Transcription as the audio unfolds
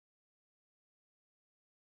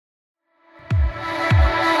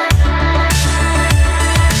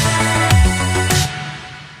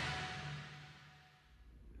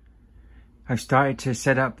I've started to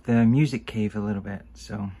set up the music cave a little bit.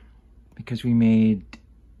 So because we made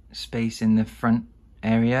space in the front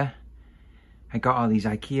area, I got all these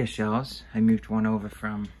IKEA shelves. I moved one over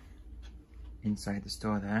from inside the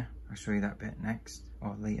store there. I'll show you that bit next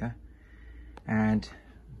or later. And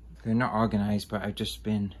they're not organized, but I've just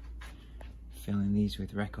been filling these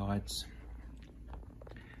with records.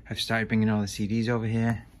 I've started bringing all the CDs over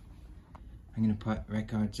here. I'm gonna put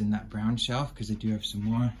records in that brown shelf because I do have some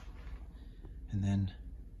more. And then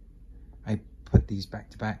I put these back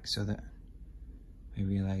to back so that I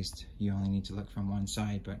realized you only need to look from one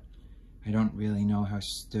side, but I don't really know how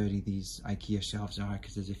sturdy these IKEA shelves are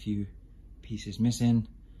because there's a few pieces missing,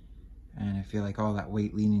 and I feel like all that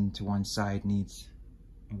weight leaning to one side needs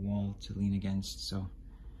a wall to lean against. So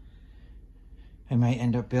I might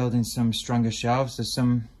end up building some stronger shelves. There's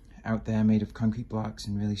some out there made of concrete blocks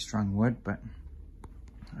and really strong wood, but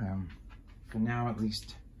for now at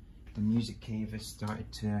least the music cave has started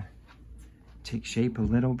to take shape a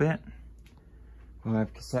little bit. We'll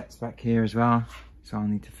have cassettes back here as well, so I'll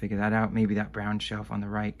need to figure that out. Maybe that brown shelf on the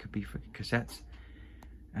right could be for cassettes.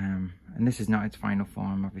 And this is not its final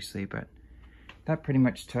form, obviously, but that pretty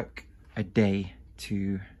much took a day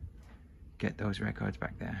to get those records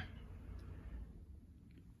back there.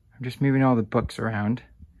 I'm just moving all the books around,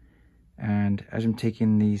 and as I'm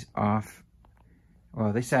taking these off,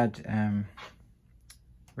 well, this had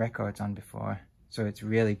records on before, so it's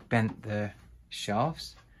really bent the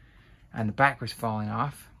shelves, and the back was falling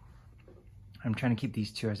off. I'm trying to keep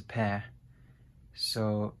these two as a pair,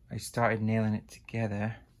 so I started nailing it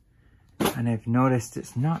together, and I've noticed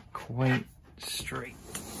it's not quite straight.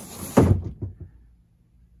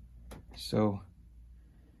 So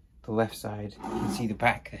the left side, you can see the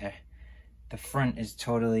back there. The front is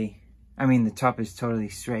totally, I mean the top is totally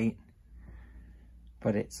straight,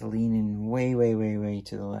 but it's leaning way, way, way, way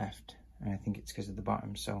to the left. And I think it's because of the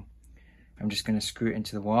bottom. So I'm just gonna screw it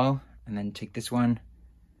into the wall and then take this one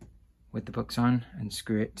with the books on and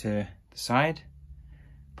screw it to the side,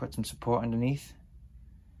 put some support underneath,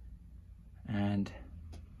 and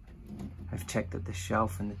I've checked that the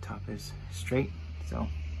shelf and the top is straight. So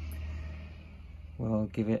we'll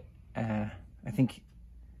give it, I think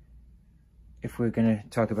if we're gonna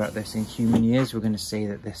talk about this in human years, we're gonna say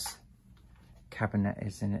that this cabinet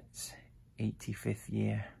is in its 85th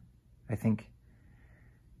year. I think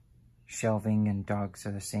shelving and dogs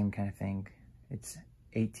are the same kind of thing. It's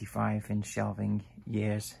 85 in shelving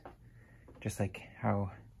years, just like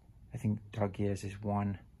how I think dog years is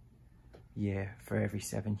 1 year for every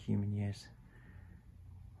 7 human years.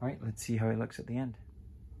 All right, let's see how it looks at the end.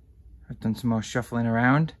 I've done some more shuffling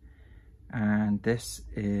around, and this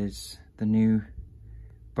is the new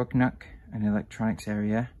book nook and electronics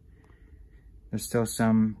area. There's still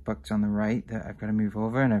some books on the right that I've got to move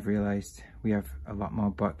over, and I've realized we have a lot more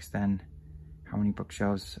books than how many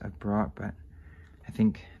bookshelves I've brought, but I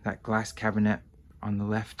think that glass cabinet on the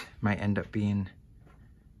left might end up being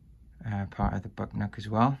part of the book nook as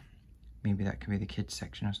well. Maybe that could be the kids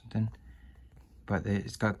section or something, but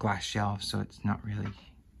it's got glass shelves, so it's not really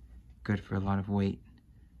good for a lot of weight.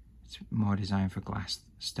 It's more designed for glass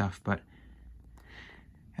stuff, but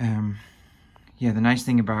yeah, the nice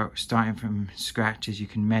thing about starting from scratch is you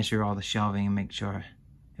can measure all the shelving and make sure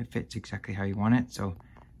it fits exactly how you want it. So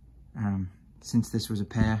since this was a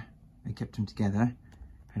pair, I kept them together.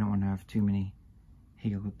 I don't want to have too many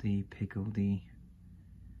higgledy-piggledy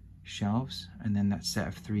shelves. And then that set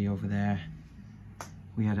of 3 over there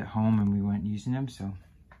we had at home and we weren't using them, so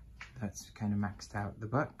that's kind of maxed out the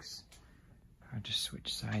books. I'll just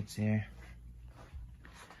switch sides here.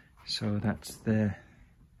 So that's the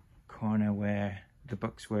corner where the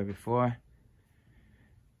books were before,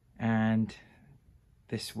 and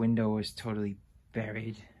this window was totally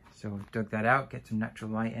buried, so I dug that out, get some natural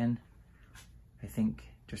light in. I think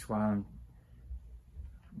just while I'm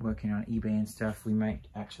working on eBay and stuff, we might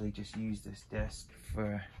actually just use this desk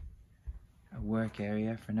for a work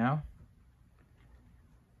area for now.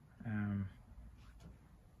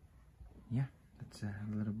 Yeah, that's a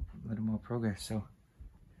little more progress. So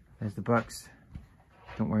there's the books.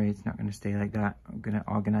 Don't worry, it's not going to stay like that. I'm going to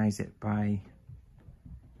organize it by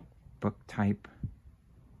book type.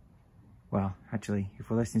 Well, actually, if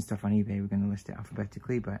we're listing stuff on eBay, we're going to list it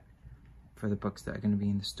alphabetically, but for the books that are going to be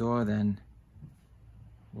in the store, then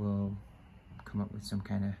we'll come up with some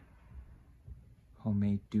kind of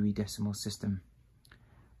homemade Dewey Decimal System.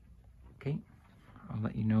 Okay, I'll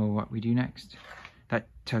let you know what we do next. That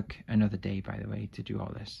took another day, by the way, to do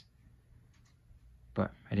all this,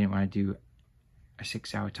 but I didn't want to do a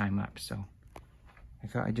 6-hour time lapse, so I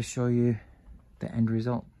thought I'd just show you the end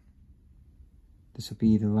result. this will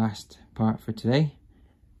be the last part for today.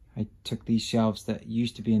 I took these shelves that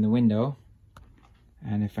used to be in the window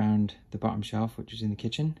and I found the bottom shelf, which is in the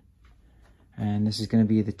kitchen. And this is going to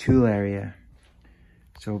be the tool area.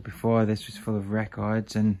 So before, this was full of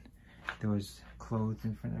records and there was clothes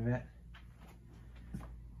in front of it.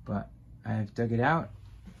 But I've dug it out.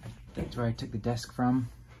 That's where I took the desk from.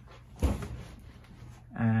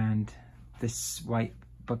 And this white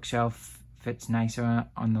bookshelf fits nicer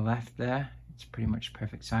on the left there. It's pretty much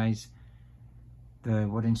perfect size. The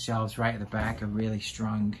wooden shelves right at the back are really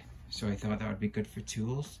strong, so I thought that would be good for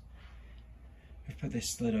tools. I've put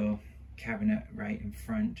this little cabinet right in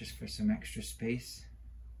front just for some extra space.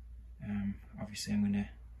 Obviously I'm going to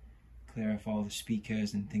clear off all the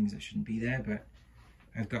speakers and things that shouldn't be there, but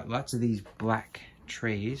I've got lots of these black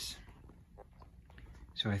trays,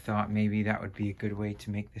 so I thought maybe that would be a good way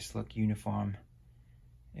to make this look uniform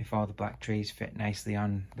if all the black trays fit nicely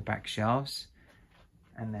on the back shelves.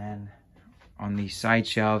 And then on these side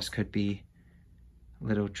shelves could be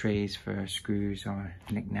little trays for screws or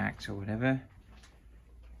knickknacks or whatever.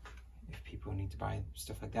 If people need to buy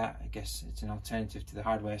stuff like that, I guess it's an alternative to the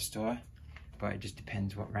hardware store, but it just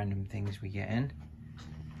depends what random things we get in.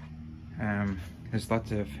 There's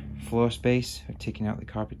lots of floor space. I've taken out the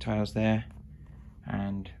carpet tiles there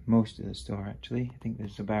and most of the store actually. I think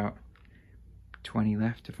there's about 20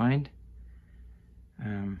 left to find.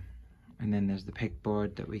 And then there's the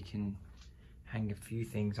pegboard that we can hang a few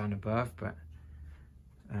things on above, but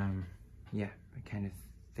yeah, I kind of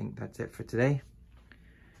think that's it for today.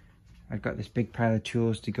 I've got this big pile of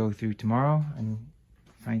tools to go through tomorrow and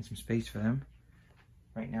find some space for them.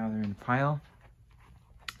 Right now they're in a pile,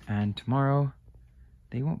 and tomorrow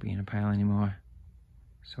they won't be in a pile anymore.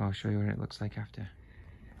 So I'll show you what it looks like after.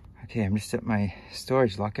 Okay, I'm just at my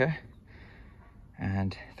storage locker,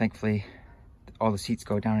 and thankfully all the seats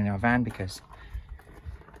go down in our van because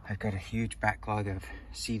I've got a huge backlog of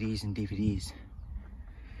CDs and DVDs.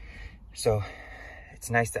 So it's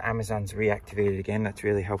nice that Amazon's reactivated again. That's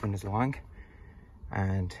really helping us along.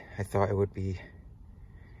 And I thought it would be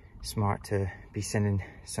smart to be sending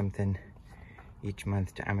something each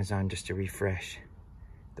month to Amazon just to refresh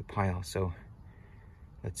the pile. So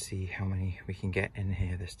let's see how many we can get in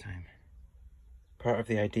here this time. Part of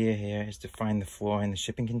the idea here is to find the floor in the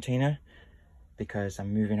shipping container, because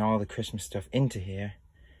I'm moving all the Christmas stuff into here.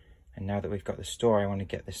 And now that we've got the store, I want to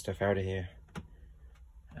get this stuff out of here.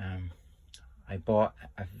 I bought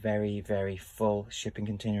a very, very full shipping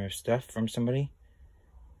container of stuff from somebody.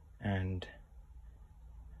 And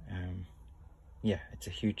yeah, it's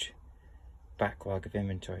a huge backlog of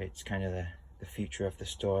inventory. It's kind of the future of the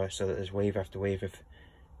store, so that there's wave after wave of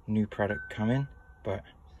new product coming. But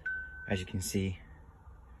as you can see,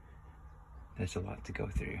 there's a lot to go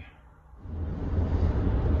through.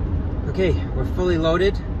 Okay, we're fully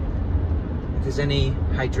loaded. If there's any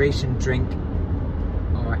hydration drink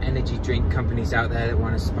or energy drink companies out there that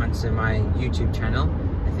want to sponsor my YouTube channel,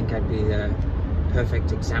 I think I'd be the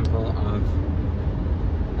perfect example of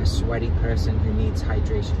a sweaty person who needs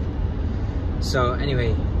hydration. So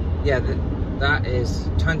anyway, yeah, that is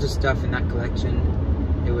tons of stuff in that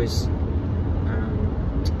collection. It was,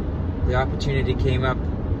 the opportunity came up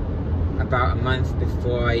about a month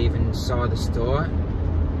before I even saw the store,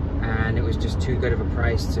 and it was just too good of a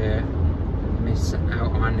price to miss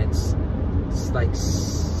out on. It's like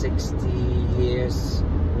 60 years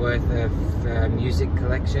worth of music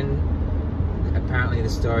collection. Apparently the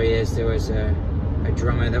story is there was a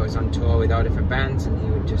drummer that was on tour with all different bands, and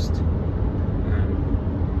he would just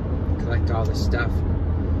collect all this stuff.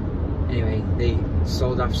 Anyway, they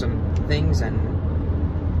sold off some things, and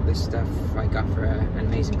this stuff I got for an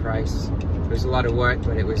amazing price. It was a lot of work,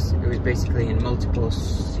 but it was basically in multiple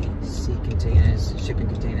sea containers, shipping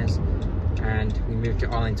containers, and we moved it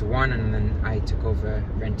all into one, and then I took over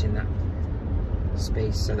renting that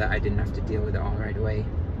space so that I didn't have to deal with it all right away.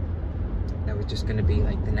 That was just going to be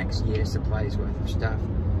like the next year's supplies worth of stuff.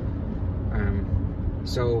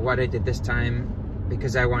 So what I did this time,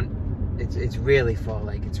 because I want, it's really full,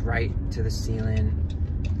 like it's right to the ceiling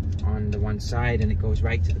on the one side, and it goes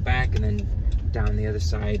right to the back, and then down the other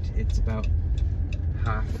side it's about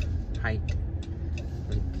half height,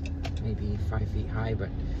 like maybe 5 feet high. But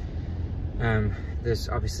there's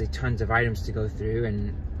obviously tons of items to go through,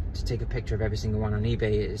 and to take a picture of every single one on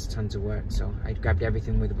eBay is tons of work. So I grabbed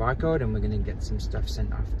everything with a barcode, and we're gonna get some stuff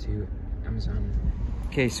sent off to Amazon.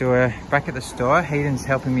 Okay, so we're back at the store. Hayden's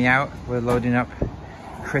helping me out. We're loading up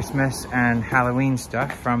Christmas and Halloween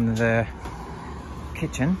stuff from the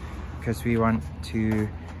kitchen, because we want to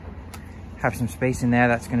have some space in there.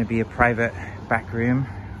 That's going to be a private back room,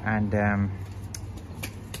 and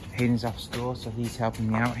Hayden's off school, so he's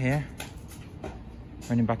helping me out here.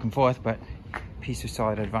 Running back and forth, but piece of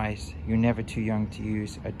solid advice. You're never too young to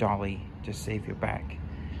use a dolly to save your back.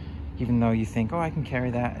 Even though you think, oh, I can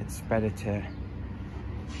carry that, it's better to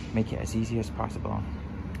make it as easy as possible.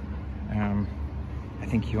 I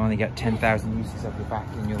think you only get 10,000 uses of your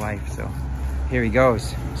back in your life, so here he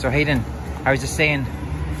goes. So Hayden, I was just saying,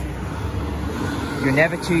 you're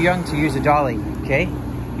never too young to use a dolly, okay?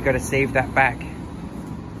 You gotta save that back.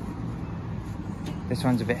 This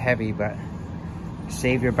one's a bit heavy, but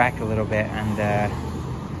save your back a little bit and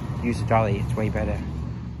use a dolly, it's way better,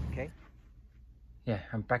 okay? Yeah,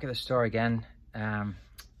 I'm back at the store again. And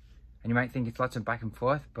you might think it's lots of back and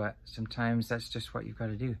forth, but sometimes that's just what you've got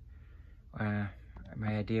to do.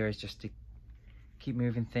 My idea is just to keep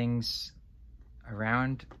moving things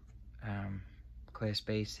around, clear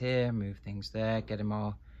space here, move things there, get them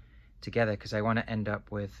all together, because I want to end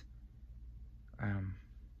up with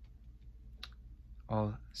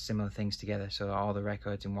all similar things together, so all the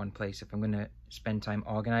records in one place. If I'm going to spend time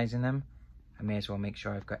organizing them, I may as well make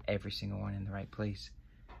sure I've got every single one in the right place.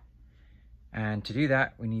 And to do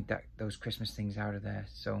that, we need those Christmas things out of there.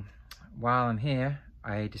 So while I'm here,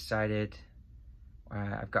 I decided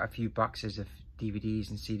I've got a few boxes of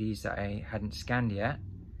DVDs and CDs that I hadn't scanned yet,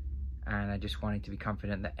 and I just wanted to be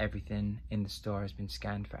confident that everything in the store has been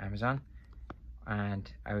scanned for Amazon. And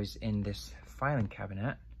I was in this filing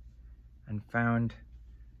cabinet and found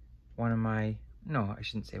one of my, no, I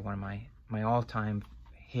shouldn't say one of my all-time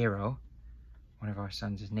hero. One of our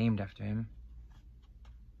sons is named after him.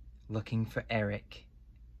 Looking for Eric,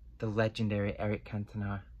 the legendary Eric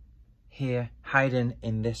Cantona, here hiding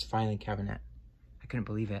in this filing cabinet. I couldn't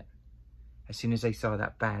believe it. As soon as I saw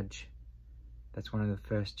that badge, that's one of the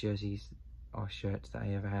first jerseys or shirts that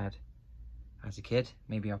I ever had as a kid.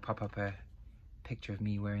 Maybe I'll pop up a picture of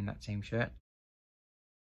me wearing that same shirt.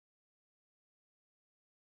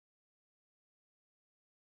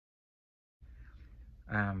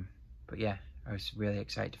 But yeah, I was really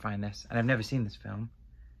excited to find this, and I've never seen this film.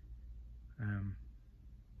 I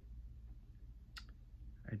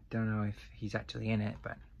don't know if he's actually in it,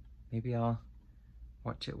 but maybe I'll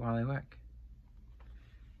watch it while I work.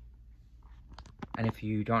 And if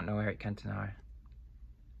you don't know Eric Cantona,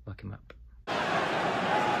 look him up.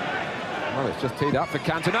 Well, it's just teed up for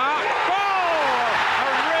Cantona. Oh! A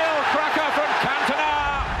real cracker from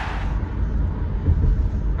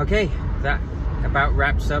Cantona! Okay, that about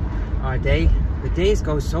wraps up our day. The days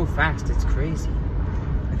go so fast, it's crazy.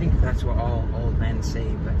 I think that's what all old men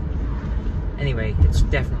say, but anyway, it's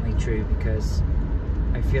definitely true, because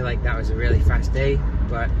I feel like that was a really fast day,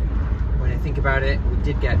 but when I think about it, we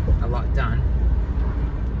did get a lot done.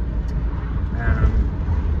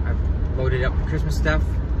 I've loaded up the Christmas stuff,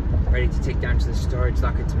 ready to take down to the storage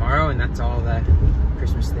locker tomorrow, and that's all the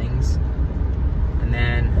Christmas things. And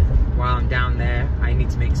then while I'm down there, I need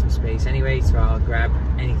to make some space anyway, so I'll grab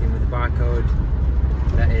anything with a barcode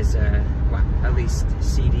that is, well, at least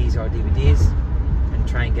CDs or DVDs, and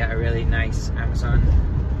try and get a really nice Amazon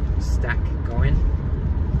stack going.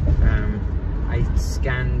 I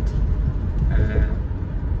scanned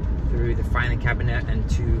through the filing cabinet and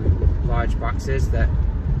 2 large boxes that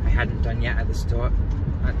I hadn't done yet at the store.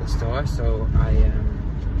 So I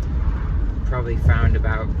probably found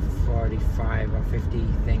about 45 or 50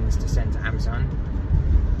 things to send to Amazon,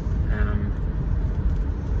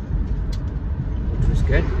 which was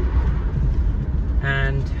good.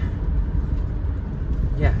 And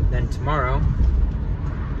yeah, then tomorrow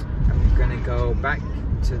I'm gonna go back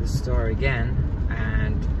to the store again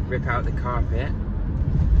and rip out the carpet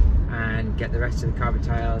and get the rest of the carpet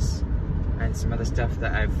tiles and some other stuff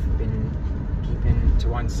that I've been keeping to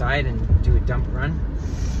one side and do a dump run.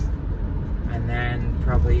 And then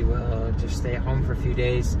probably we'll just stay at home for a few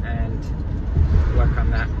days and work on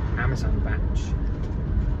that Amazon batch.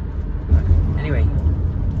 But anyway,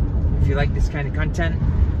 if you like this kind of content,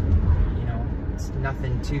 you know, it's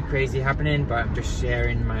nothing too crazy happening, but I'm just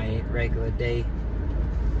sharing my regular day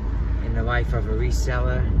in the life of a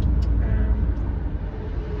reseller.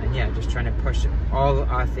 And yeah, just trying to push all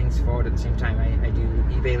our things forward at the same time. I do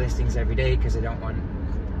eBay listings every day because I don't want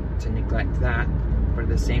to neglect that. But at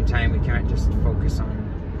the same time, we can't just focus on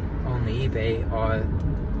only eBay, or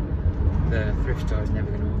the thrift store is never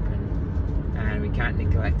going to open. And we can't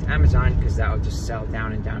neglect Amazon, because that'll just sell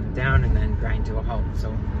down and down and down and then grind to a halt.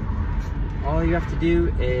 So all you have to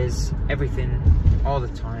do is everything all the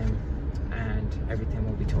time, and everything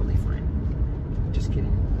will be totally fine. Just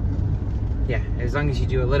kidding. Yeah, as long as you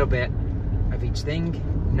do a little bit of each thing,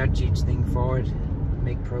 nudge each thing forward,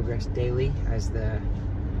 make progress daily, as that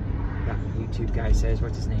YouTube guy says,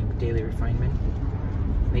 what's his name, Daily Refinement.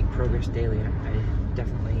 make progress daily. I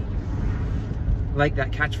definitely like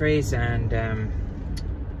that catchphrase, and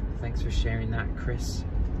thanks for sharing that, Chris.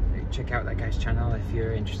 Check out that guy's channel if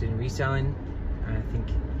you're interested in reselling. I think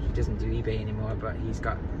he doesn't do eBay anymore, but he's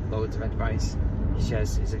got loads of advice. He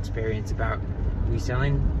shares his experience about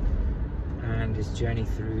reselling and his journey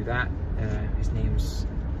through that. His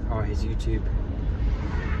YouTube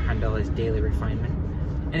handle is Daily Refinement.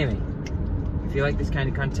 Anyway, if you like this kind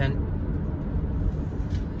of content,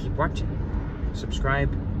 keep watching, subscribe,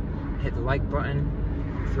 hit the like button,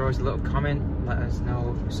 throw us a little comment, let us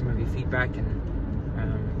know some of your feedback, and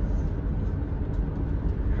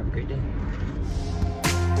have a great day.